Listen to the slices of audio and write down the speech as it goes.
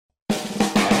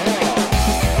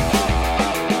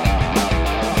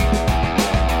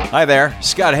Hi there,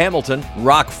 Scott Hamilton,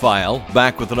 Rockfile,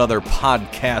 back with another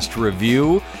podcast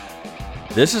review.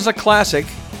 This is a classic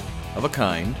of a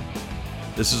kind.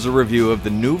 This is a review of the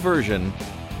new version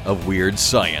of Weird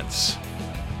Science.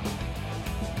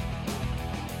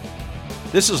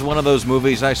 This is one of those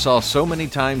movies I saw so many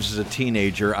times as a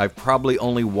teenager, I've probably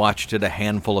only watched it a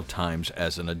handful of times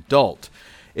as an adult.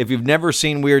 If you've never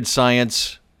seen Weird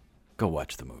Science, go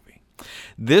watch the movie.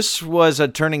 This was a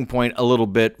turning point a little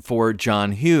bit for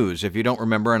John Hughes. If you don't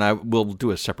remember, and I will do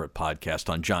a separate podcast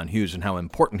on John Hughes and how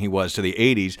important he was to the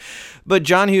 80s, but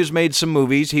John Hughes made some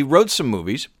movies. He wrote some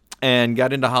movies and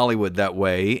got into Hollywood that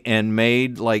way and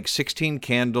made like 16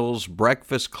 Candles,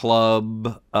 Breakfast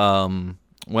Club,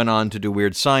 went on to do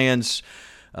Weird Science.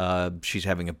 She's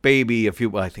Having a Baby.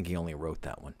 I think he only wrote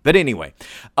that one. But anyway,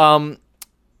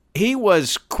 he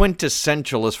was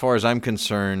quintessential, as far as I'm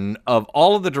concerned, of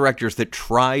all of the directors that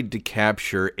tried to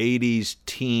capture 80s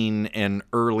teen and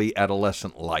early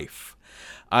adolescent life.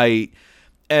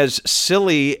 As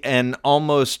silly and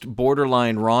almost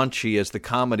borderline raunchy as the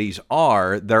comedies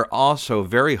are, they're also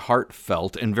very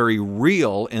heartfelt and very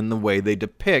real in the way they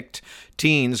depict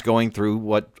teens going through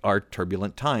what are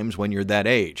turbulent times when you're that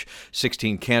age.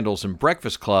 16 Candles and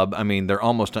Breakfast Club, I mean, they're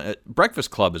almost...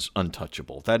 Breakfast Club is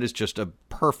untouchable. That is just a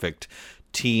perfect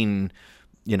teen...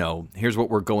 here's what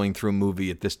we're going through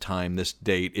movie at this time, this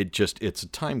date. It's a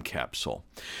time capsule.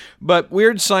 But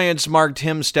Weird Science marked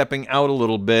him stepping out a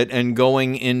little bit and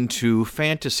going into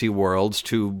fantasy worlds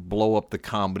to blow up the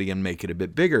comedy and make it a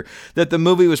bit bigger. That the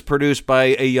movie was produced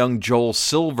by a young Joel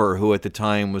Silver, who at the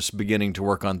time was beginning to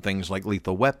work on things like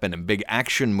Lethal Weapon and big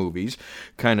action movies,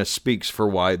 kind of speaks for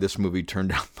why this movie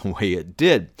turned out the way it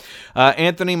did.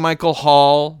 Anthony Michael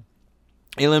Hall,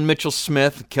 Aileen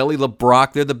Mitchell-Smith, Kelly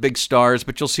LeBrock, they're the big stars,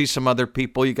 but you'll see some other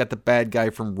people. You got the bad guy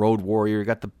from Road Warrior, you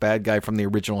got the bad guy from the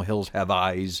original Hills Have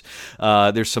Eyes.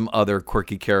 There's some other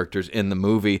quirky characters in the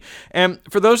movie. And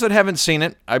for those that haven't seen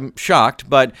it, I'm shocked,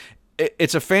 but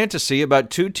it's a fantasy about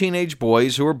two teenage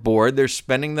boys who are bored. They're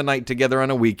spending the night together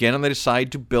on a weekend, and they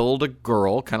decide to build a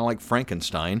girl, kind of like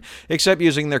Frankenstein, except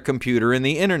using their computer and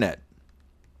the internet.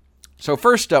 So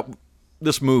first up,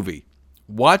 this movie.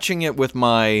 Watching it with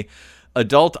my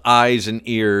adult eyes and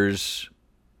ears,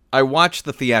 I watched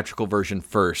the theatrical version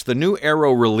first. The new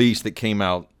Arrow release that came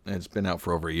out, it's been out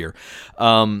for over a year,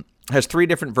 has three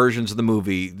different versions of the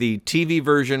movie. The TV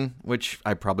version, which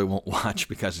I probably won't watch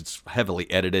because it's heavily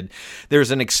edited.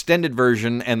 There's an extended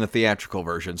version and the theatrical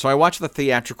version. So I watched the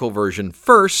theatrical version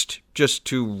first just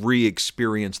to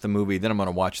re-experience the movie. Then I'm going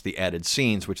to watch the added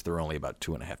scenes, which there are only about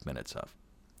 2.5 minutes of.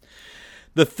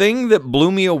 The thing that blew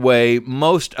me away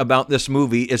most about this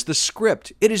movie is the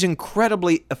script. It is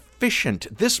incredibly efficient.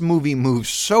 This movie moves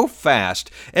so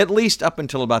fast, at least up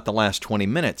until about the last 20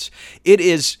 minutes. It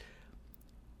is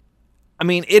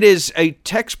a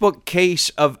textbook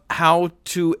case of how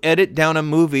to edit down a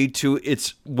movie to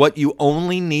it's what you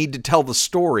only need to tell the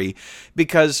story,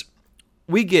 because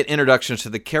we get introductions to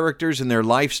the characters and their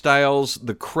lifestyles,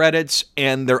 the credits,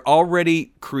 and they're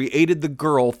already created the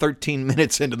girl 13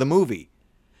 minutes into the movie.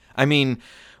 I mean,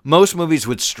 most movies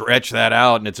would stretch that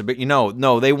out, and it's a bit,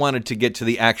 no, they wanted to get to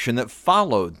the action that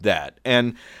followed that.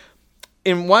 And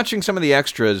in watching some of the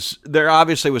extras, there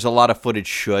obviously was a lot of footage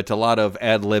shoot, a lot of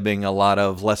ad-libbing, a lot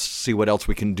of let's see what else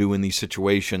we can do in these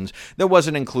situations that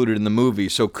wasn't included in the movie.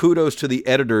 So kudos to the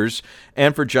editors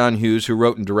and for John Hughes, who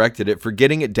wrote and directed it, for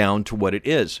getting it down to what it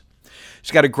is.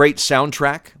 It's got a great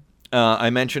soundtrack. I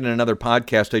mentioned in another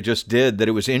podcast I just did that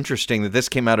it was interesting that this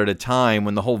came out at a time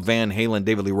when the whole Van Halen,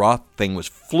 David Lee Roth thing was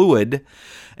fluid,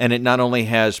 and it not only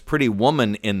has Pretty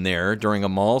Woman in there during a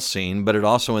mall scene, but it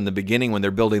also in the beginning when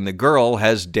they're building the girl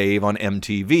has Dave on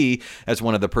MTV as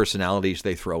one of the personalities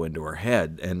they throw into her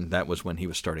head, and that was when he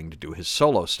was starting to do his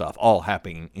solo stuff, all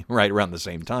happening right around the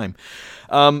same time.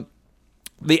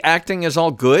 The acting is all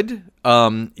good.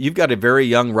 You've got a very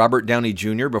young Robert Downey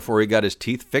Jr. before he got his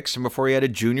teeth fixed and before he had a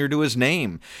junior to his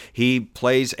name. He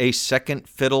plays a second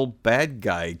fiddle bad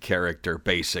guy character,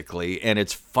 basically, and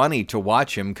it's funny to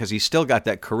watch him because he's still got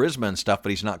that charisma and stuff, but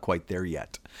he's not quite there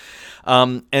yet.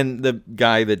 And the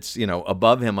guy that's,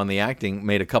 above him on the acting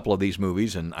made a couple of these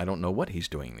movies, and I don't know what he's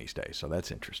doing these days, so that's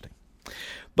interesting.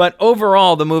 But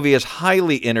overall, the movie is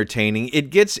highly entertaining. It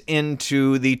gets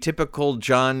into the typical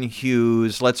John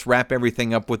Hughes, let's wrap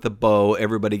everything up with a bow,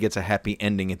 everybody gets a happy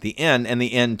ending at the end, and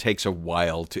the end takes a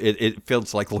while. It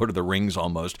feels like Lord of the Rings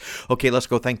almost. Okay, let's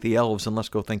go thank the elves, and let's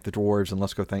go thank the dwarves, and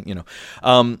let's go thank,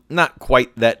 not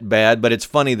quite that bad, but it's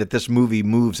funny that this movie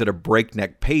moves at a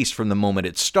breakneck pace from the moment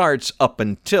it starts up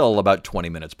until about 20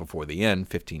 minutes before the end,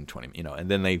 15, 20, and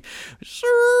then they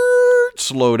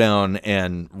slow down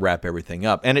and wrap everything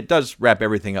up. And it does wrap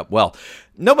everything up well.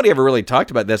 Nobody ever really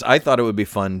talked about this. I thought it would be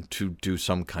fun to do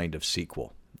some kind of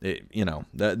sequel.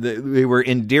 They were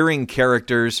endearing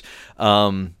characters.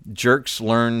 Jerks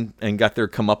learned and got their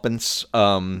comeuppance.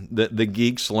 The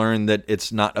geeks learned that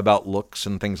it's not about looks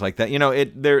and things like that.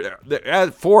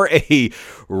 For a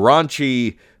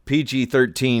raunchy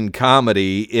PG-13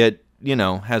 comedy, it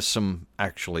has some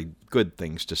actually good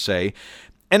things to say.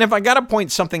 And if I got to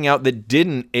point something out that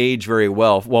didn't age very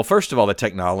well, first of all, the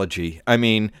technology. I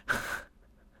mean,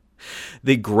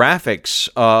 the graphics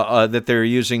that they're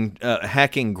using,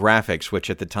 hacking graphics, which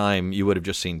at the time you would have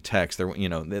just seen text. They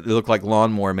look like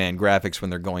Lawnmower Man graphics when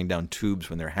they're going down tubes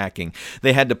when they're hacking.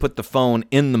 They had to put the phone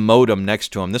in the modem next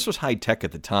to them. This was high tech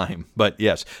at the time, but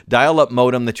yes, dial-up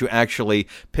modem that you actually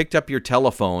picked up your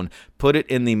telephone, put it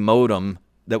in the modem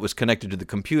that was connected to the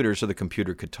computer, so the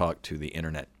computer could talk to the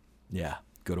internet. Yeah,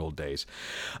 good old days.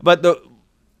 But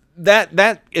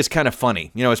that is kind of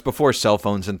funny. It's before cell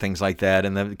phones and things like that,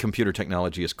 and the computer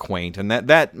technology is quaint, and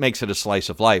that makes it a slice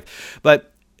of life.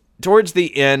 But towards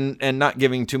the end, and not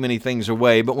giving too many things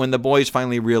away, but when the boys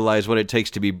finally realize what it takes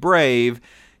to be brave,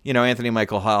 Anthony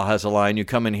Michael Hall has a line, "You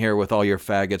come in here with all your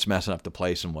faggots messing up the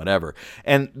place and whatever."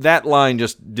 And that line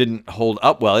just didn't hold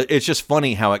up well. It's just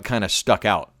funny how it kind of stuck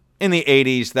out. In the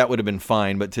 80s, that would have been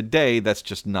fine, but today, that's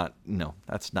just not,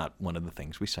 that's not one of the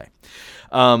things we say.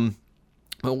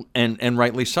 Well, and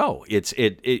rightly so. It's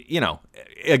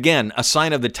again, a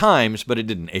sign of the times, but it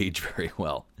didn't age very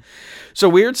well. So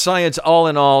Weird Science, all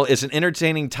in all, is an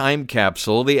entertaining time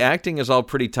capsule. The acting is all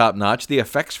pretty top-notch. The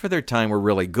effects for their time were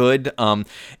really good.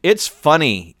 It's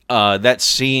funny, that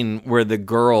scene where the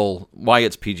girl, why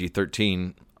it's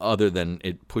PG-13, other than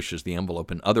it pushes the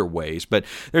envelope in other ways. But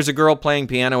there's a girl playing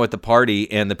piano at the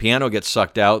party, and the piano gets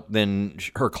sucked out, then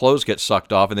her clothes get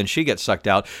sucked off, and then she gets sucked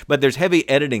out. But there's heavy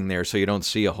editing there, so you don't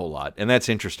see a whole lot. And that's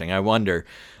interesting. I wonder,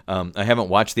 I haven't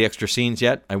watched the extra scenes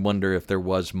yet. I wonder if there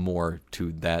was more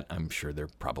to that. I'm sure there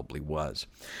probably was.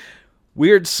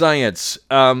 Weird Science.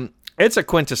 It's a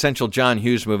quintessential John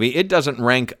Hughes movie. It doesn't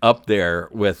rank up there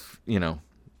with,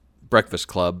 Breakfast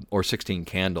Club or 16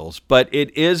 Candles, but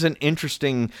it is an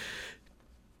interesting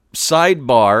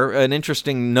sidebar, an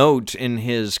interesting note in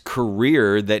his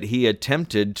career that he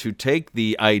attempted to take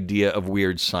the idea of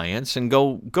Weird Science and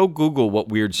go Google what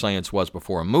Weird Science was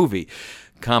before a movie.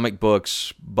 Comic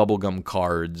books, bubblegum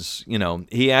cards,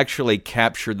 he actually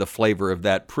captured the flavor of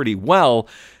that pretty well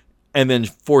and then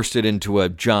forced it into a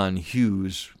John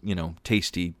Hughes,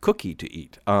 tasty cookie to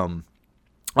eat.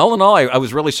 All in all, I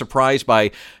was really surprised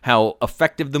by how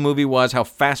effective the movie was, how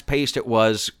fast-paced it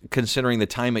was, considering the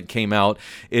time it came out.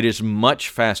 It is much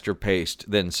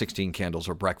faster-paced than 16 Candles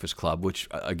or Breakfast Club, which,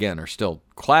 again, are still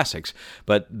classics.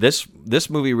 But this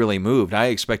movie really moved. I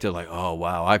expected, oh,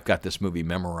 wow, I've got this movie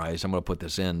memorized. I'm going to put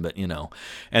this in, but,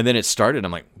 And then it started.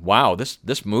 I'm like, wow,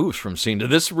 this moves from scene to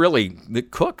this really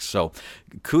it cooks. So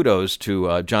kudos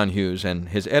to John Hughes and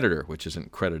his editor, which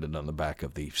isn't credited on the back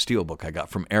of the steelbook I got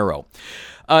from Arrow.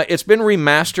 It's been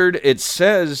remastered. It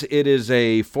says it is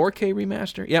a 4K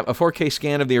remaster. Yeah, a 4K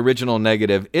scan of the original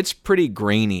negative. It's pretty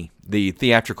grainy, the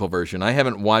theatrical version. I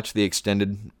haven't watched the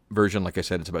extended version. Like I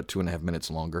said, it's about 2.5 minutes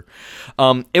longer.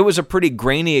 It was a pretty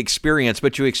grainy experience,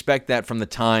 but you expect that from the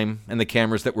time and the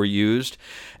cameras that were used.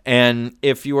 And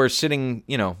if you are sitting,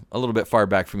 a little bit far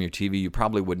back from your TV, you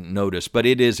probably wouldn't notice, but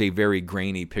it is a very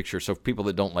grainy picture. So for people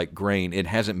that don't like grain, it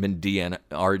hasn't been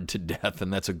DNR'd to death,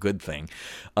 and that's a good thing.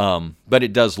 But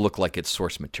it does look like it's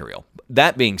source material.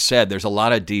 That being said, there's a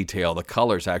lot of detail. The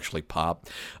colors actually pop.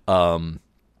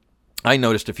 I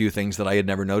noticed a few things that I had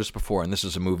never noticed before, and this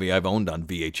is a movie I've owned on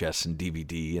VHS and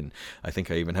DVD, and I think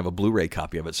I even have a Blu-ray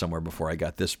copy of it somewhere before I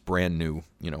got this brand new,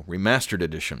 remastered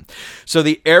edition. So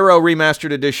the Arrow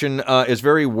remastered edition is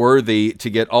very worthy to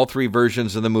get all three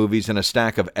versions of the movies and a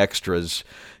stack of extras.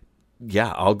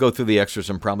 Yeah, I'll go through the extras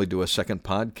and probably do a second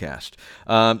podcast.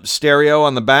 Stereo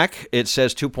on the back, it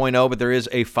says 2.0, but there is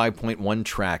a 5.1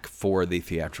 track for the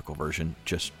theatrical version,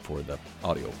 just for the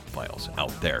audio files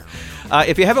out there.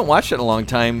 If you haven't watched it in a long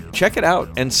time, check it out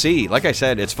and see. Like I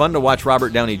said, it's fun to watch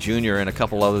Robert Downey Jr. and a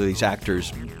couple other of these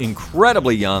actors,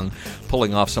 incredibly young,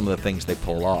 pulling off some of the things they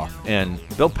pull off. And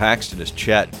Bill Paxton as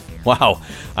Chet. Wow,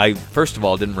 I first of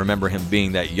all didn't remember him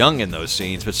being that young in those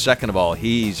scenes, but second of all,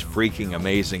 he's freaking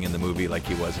amazing in the movie like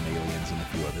he was in Aliens and a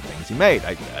few other things he made.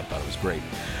 I thought it was great.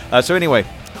 So anyway,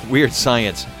 Weird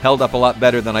Science held up a lot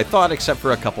better than I thought, except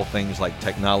for a couple things like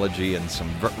technology and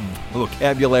some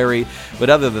vocabulary,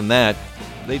 but other than that,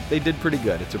 they did pretty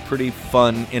good. It's a pretty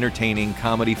fun, entertaining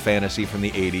comedy fantasy from the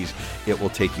 80s. It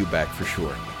will take you back for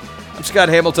sure. I'm Scott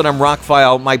Hamilton. I'm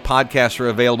Rockfile. My podcasts are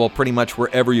available pretty much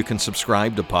wherever you can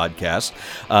subscribe to podcasts.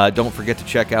 Don't forget to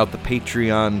check out the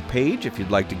Patreon page if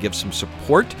you'd like to give some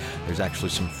support. There's actually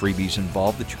some freebies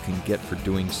involved that you can get for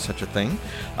doing such a thing.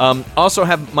 Also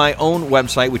have my own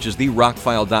website, which is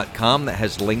therockfile.com, that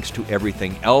has links to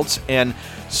everything else and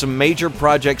some major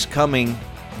projects coming.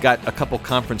 Got a couple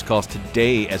conference calls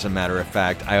today, as a matter of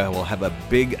fact. I will have a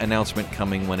big announcement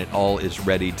coming when it all is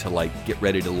ready to get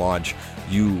ready to launch.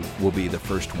 You will be the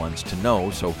first ones to know,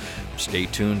 so stay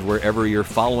tuned wherever you're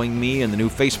following me in the new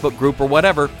Facebook group or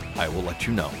whatever. I will let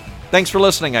you know. Thanks for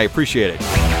listening. I appreciate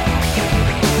it.